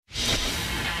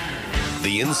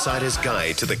The insider's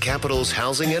guide to the capital's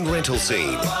housing and rental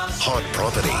scene. Hot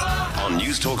Property on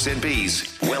News Talk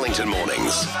ZB's Wellington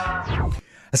Mornings.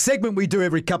 A segment we do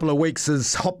every couple of weeks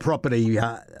is Hot Property.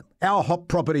 Our Hot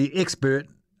Property expert,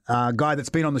 guy that's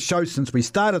been on the show since we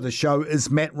started the show, is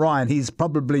Matt Ryan. He's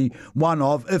probably one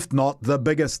of, if not the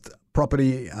biggest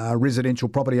residential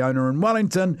property owner in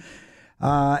Wellington.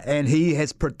 And he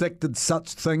has predicted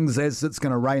such things as it's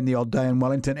going to rain the odd day in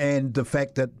Wellington and the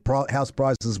fact that house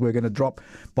prices were going to drop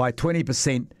by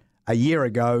 20% a year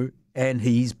ago, and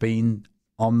he's been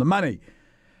on the money.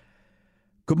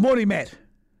 Good morning, Matt.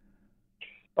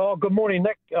 Oh, good morning,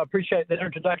 Nick. I appreciate that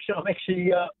introduction. I'm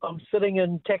actually I'm sitting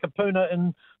in Takapuna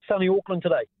in sunny Auckland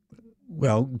today.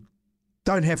 Well,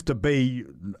 don't have to be,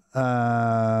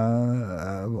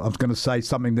 I was going to say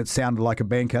something that sounded like a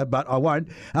banker, but I won't.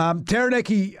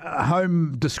 Taranaki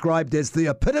home, described as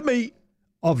the epitome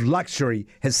of luxury,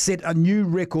 has set a new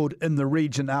record in the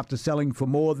region after selling for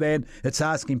more than its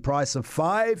asking price of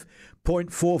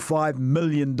 $5.45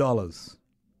 million. Are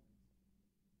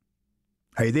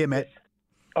you there, Matt?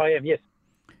 I am, yes.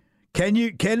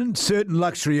 Can certain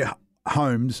luxury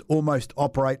homes almost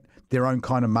operate their own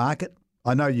kind of market?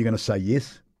 I know you're going to say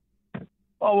yes.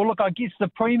 Oh, well, look, I guess the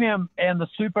premium and the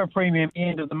super premium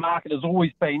end of the market has always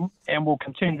been and will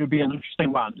continue to be an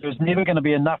interesting one. There's never going to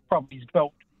be enough properties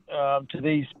built to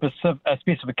these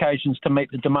specifications to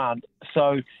meet the demand.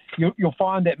 So you'll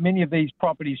find that many of these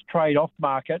properties trade off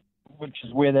market, which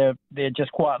is where they're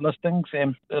just quiet listings,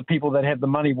 and the people that have the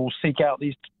money will seek out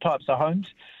these types of homes.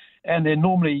 And they're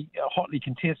normally hotly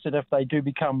contested if they do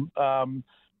become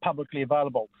publicly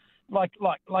available. Like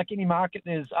any market,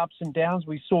 there's ups and downs.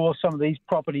 We saw some of these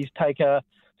properties take a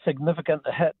significant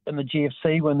hit in the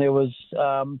GFC when there was,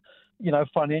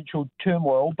 financial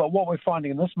turmoil. But what we're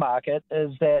finding in this market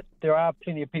is that there are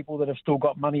plenty of people that have still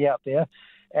got money out there,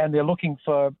 and they're looking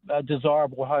for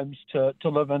desirable homes to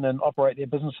live in and operate their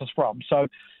businesses from. So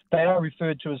they are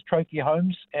referred to as trophy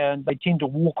homes, and they tend to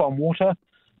walk on water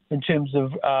in terms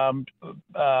of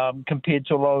compared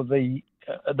to a lot of the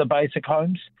basic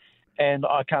homes. And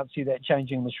I can't see that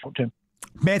changing in the short term.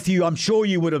 Matthew, I'm sure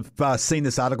you would have seen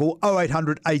this article,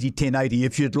 0800 80 1080.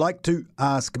 If you'd like to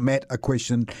ask Matt a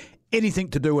question, anything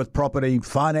to do with property,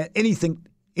 finance, anything,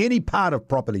 any part of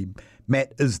property,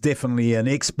 Matt is definitely an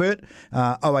expert.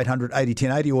 0800 80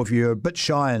 1080, or if you're a bit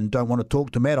shy and don't want to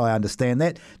talk to Matt, I understand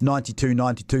that.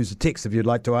 9292 is a text if you'd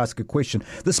like to ask a question.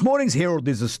 This morning's Herald,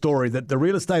 there's a story that the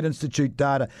Real Estate Institute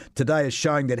data today is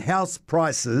showing that house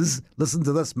prices, listen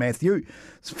to this, Matthew,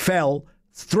 fell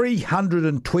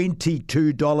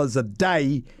 $322 a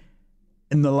day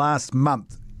in the last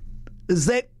month. Is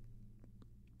that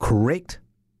correct?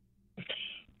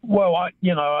 Well,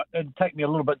 it'd take me a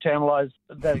little bit to analyse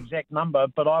that exact number,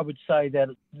 but I would say that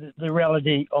the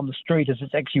reality on the street is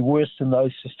it's actually worse than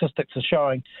those statistics are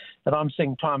showing, that I'm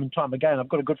seeing time and time again. I've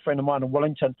got a good friend of mine in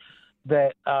Wellington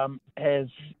that has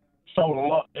sold a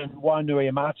lot in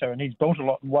Wainuiomata, and he's built a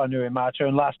lot in Wainuiomata,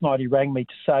 and last night he rang me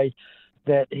to say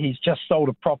that he's just sold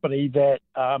a property that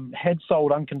had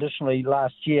sold unconditionally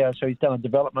last year, so he's done a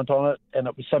development on it, and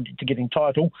it was subject to getting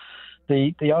title.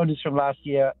 The owners from last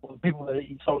year, or the people that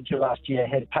he sold to last year,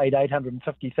 had paid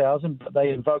 $850,000, but they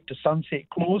invoked a sunset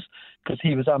clause because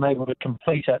he was unable to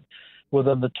complete it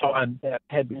within the time that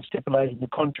had been stipulated in the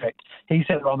contract. He's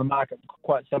had it on the market for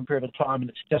quite some period of time, and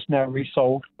it's just now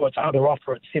resold. Well, it's under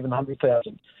offer at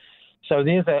 $700,000. So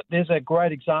there's a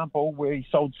great example where he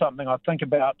sold something, I think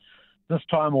about this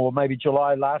time or maybe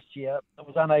July last year. It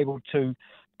was unable to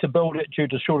build it due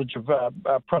to shortage of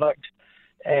product.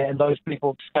 And those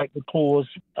people escaped the clause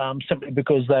simply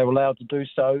because they were allowed to do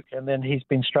so. And then he's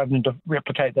been struggling to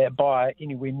replicate that buyer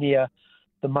anywhere near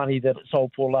the money that it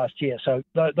sold for last year. So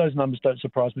those numbers don't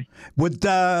surprise me. Would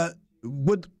it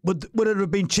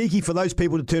have been cheeky for those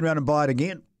people to turn around and buy it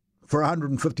again for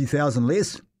 $150,000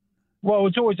 less? Well,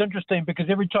 it's always interesting because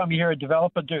every time you hear a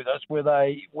developer do this,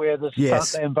 they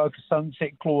invoke a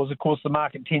sunset clause, of course, the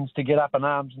market tends to get up in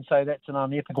arms and say that's an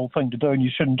unethical thing to do and you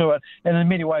shouldn't do it. And in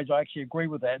many ways, I actually agree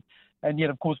with that. And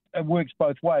yet, of course, it works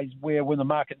both ways, where when the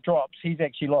market drops, he's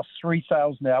actually lost 3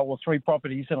 sales now, or 3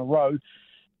 properties in a row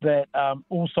that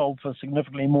all sold for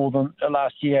significantly more than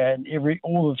last year. And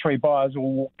all the 3 buyers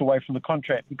all walked away from the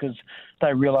contract because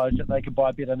they realised that they could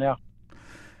buy better now.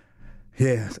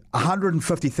 Yeah,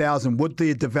 $150,000. Would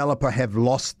the developer have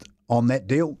lost on that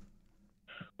deal?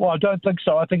 Well, I don't think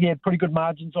so. I think he had pretty good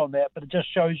margins on that, but it just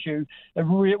shows you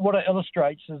what it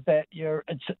illustrates is that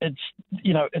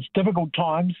it's difficult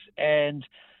times, and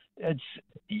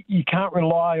you can't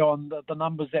rely on the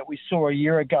numbers that we saw a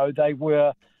year ago. They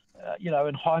were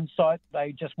in hindsight,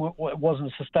 it wasn't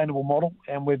a sustainable model,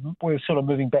 and we're sort of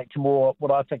moving back to more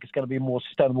what I think is going to be a more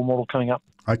sustainable model coming up.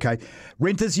 Okay.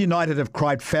 Renters United have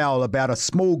cried foul about a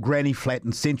small granny flat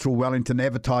in central Wellington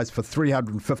advertised for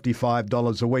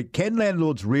 $355 a week. Can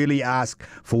landlords really ask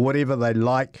for whatever they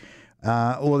like,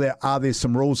 or are there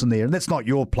some rules in there? And that's not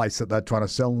your place that they're trying to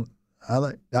sell,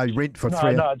 are they? Rent for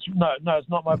 $300? No, it's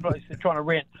not my place. They're trying to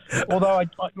rent. Although,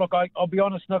 I'll be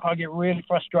honest, Nick, I get really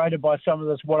frustrated by some of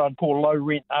this, what I'd call low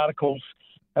rent articles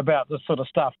about this sort of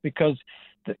stuff, because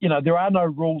there are no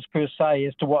rules per se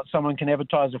as to what someone can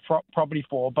advertise a property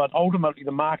for, but ultimately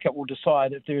the market will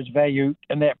decide if there is value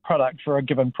in that product for a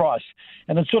given price.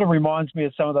 And it sort of reminds me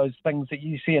of some of those things that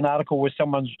you see an article where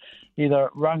someone's either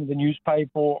rung the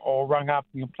newspaper or rung up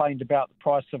and complained about the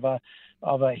price of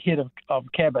a head of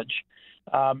cabbage.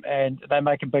 And they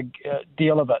make a big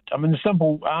deal of it. I mean, the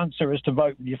simple answer is to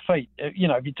vote with your feet. If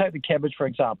you take the cabbage, for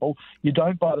example, you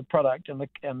don't buy the product, and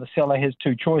the seller has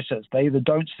two choices. They either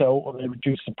don't sell or they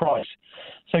reduce the price.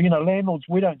 So, landlords,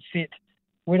 we don't set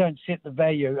the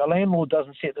value. A landlord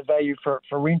doesn't set the value for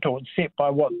rental. It's set by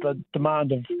what the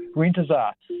demand of renters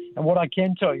are. And what I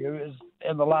can tell you is,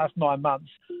 in the last 9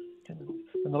 months,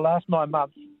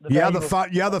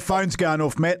 the other phone's going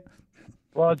off, Matt.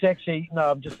 Well, it's actually, no,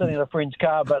 I'm just sitting in a friend's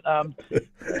car, but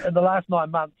in the last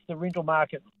 9 months, the rental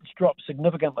market has dropped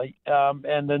significantly,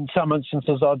 and in some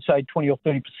instances, I'd say 20 or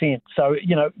 30%. So,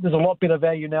 there's a lot better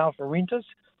value now for renters,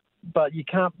 but you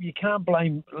can't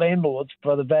blame landlords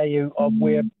for the value of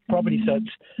where property sits.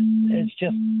 It's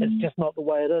just not the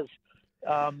way it is.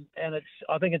 And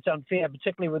I think it's unfair,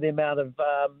 particularly with the amount of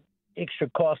extra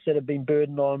costs that have been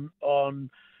burdened on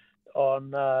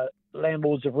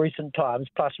landlords of recent times,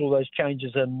 plus all those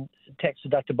changes in tax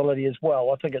deductibility as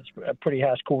well. I think it's a pretty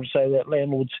harsh call to say that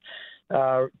landlords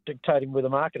are dictating where the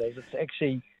market is.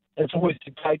 It's always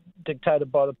dictated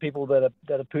by the people that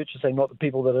are purchasing, not the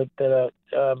people that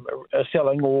are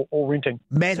selling or renting.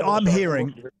 Matt, I'm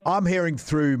hearing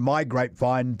through my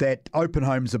grapevine that open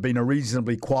homes have been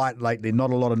reasonably quiet lately. Not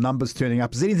a lot of numbers turning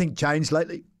up. Has anything changed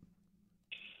lately?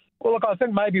 Well, look, I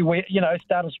think maybe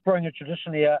start of spring is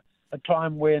traditionally a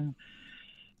time when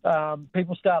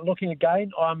people start looking again.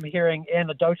 I'm hearing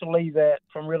anecdotally that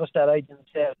from real estate agents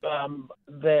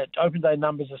that open day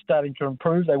numbers are starting to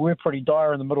improve. They were pretty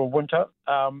dire in the middle of winter,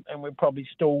 and we're probably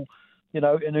still, in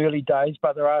early days,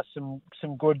 but there are some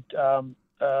good,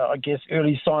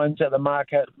 early signs that the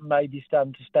market may be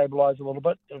starting to stabilise a little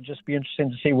bit. It'll just be interesting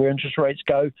to see where interest rates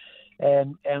go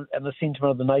and the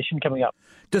sentiment of the nation coming up.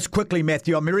 Just quickly,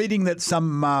 Matthew, I'm reading that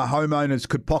some homeowners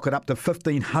could pocket up to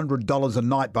 $1,500 a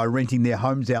night by renting their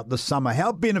homes out this summer.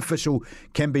 How beneficial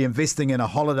can be investing in a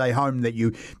holiday home that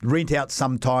you rent out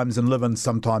sometimes and live in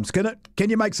sometimes? Can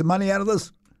you make some money out of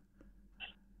this?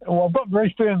 Well, I've got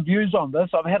very firm views on this.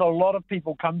 I've had a lot of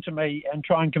people come to me and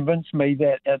try and convince me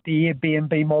that the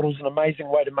Airbnb model is an amazing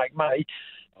way to make money.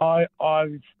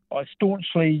 I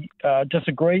staunchly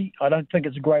disagree. I don't think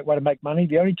it's a great way to make money.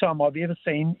 The only time I've ever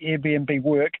seen Airbnb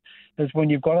work is when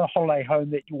you've got a holiday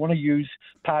home that you want to use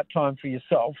part-time for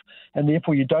yourself, and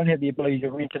therefore you don't have the ability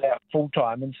to rent it out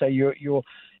full-time. And so you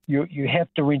have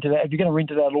to rent it out. If you're going to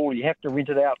rent it out at all, you have to rent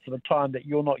it out for the time that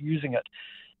you're not using it.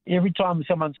 Every time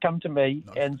someone's come to me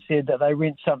and said that they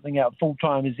rent something out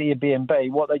full-time as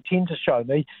Airbnb, what they tend to show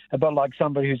me, a bit like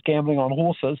somebody who's gambling on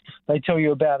horses, they tell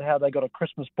you about how they got a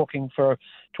Christmas booking for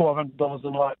 $1,200 a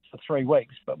night for 3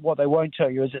 weeks. But what they won't tell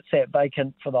you is it sat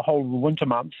vacant for the whole of the winter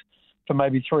months, for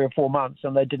maybe 3 or 4 months,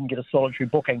 and they didn't get a solitary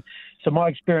booking. So my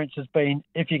experience has been,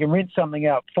 if you can rent something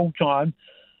out full-time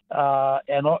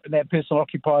and that person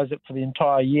occupies it for the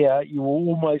entire year, you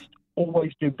will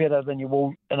always do better than you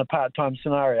will in a part-time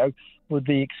scenario, with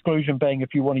the exclusion being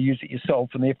if you want to use it yourself,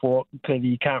 and therefore clearly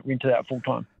you can't rent it out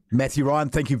full-time. Matthew Ryan,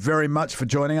 thank you very much for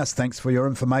joining us. Thanks for your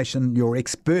information, your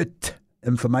expert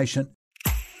information.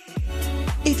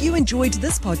 If you enjoyed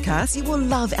this podcast, you will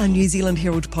love our New Zealand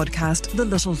Herald podcast, The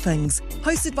Little Things,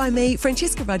 hosted by me,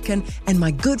 Francesca Rudkin, and my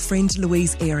good friend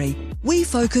Louise Airy. We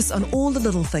focus on all the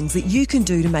little things that you can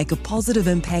do to make a positive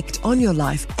impact on your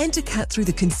life and to cut through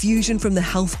the confusion from the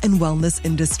health and wellness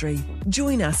industry.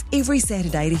 Join us every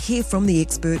Saturday to hear from the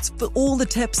experts for all the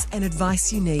tips and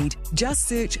advice you need. Just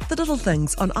search The Little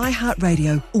Things on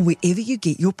iHeartRadio or wherever you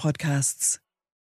get your podcasts.